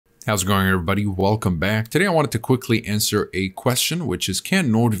How's it going, everybody? Welcome back. Today I wanted to quickly answer a question, which is,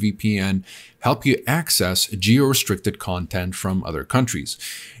 can NordVPN help you access geo-restricted content from other countries?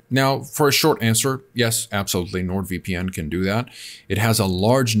 Now, for a short answer, yes, absolutely, NordVPN can do that. It has a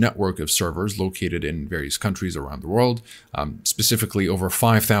large network of servers located in various countries around the world, specifically over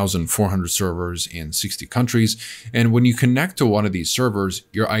 5,400 servers in 60 countries. And when you connect to one of these servers,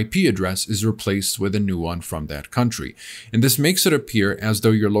 your IP address is replaced with a new one from that country. And this makes it appear as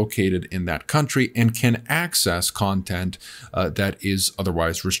though you're located in that country and can access content that is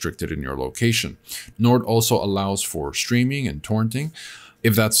otherwise restricted in your location. Nord also allows for streaming and torrenting,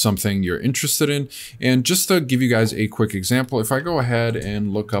 if that's something you're interested in. And just to give you guys a quick example, if I go ahead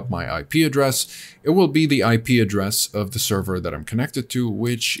and look up my IP address, it will be the IP address of the server that I'm connected to,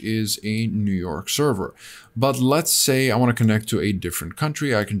 which is a New York server. But let's say I want to connect to a different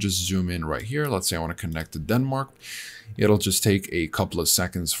country. I can just zoom in right here. Let's say I want to connect to Denmark. It'll just take a couple of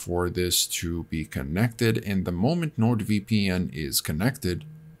seconds for this to be connected. And the moment NordVPN is connected,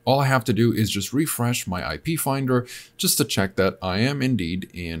 all I have to do is just refresh my IP finder just to check that I am indeed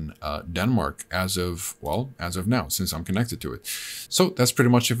in Denmark as of now, since I'm connected to it. So that's pretty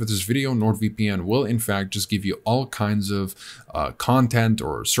much it for this video. NordVPN will in fact just give you all kinds of content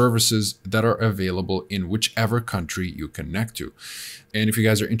or services that are available in whichever country you connect to. And if you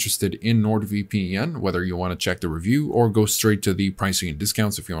guys are interested in NordVPN, whether you want to check the review or go straight to the pricing and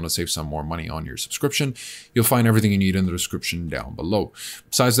discounts if you want to save some more money on your subscription, you'll find everything you need in the description down below.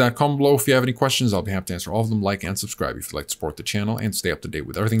 Besides that, comment below if you have any questions. I'll be happy to answer all of them. Like and subscribe if you'd like to support the channel and stay up to date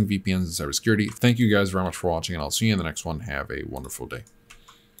with everything VPNs and cybersecurity. Thank you guys very much for watching, and I'll see you in the next one. Have a wonderful day.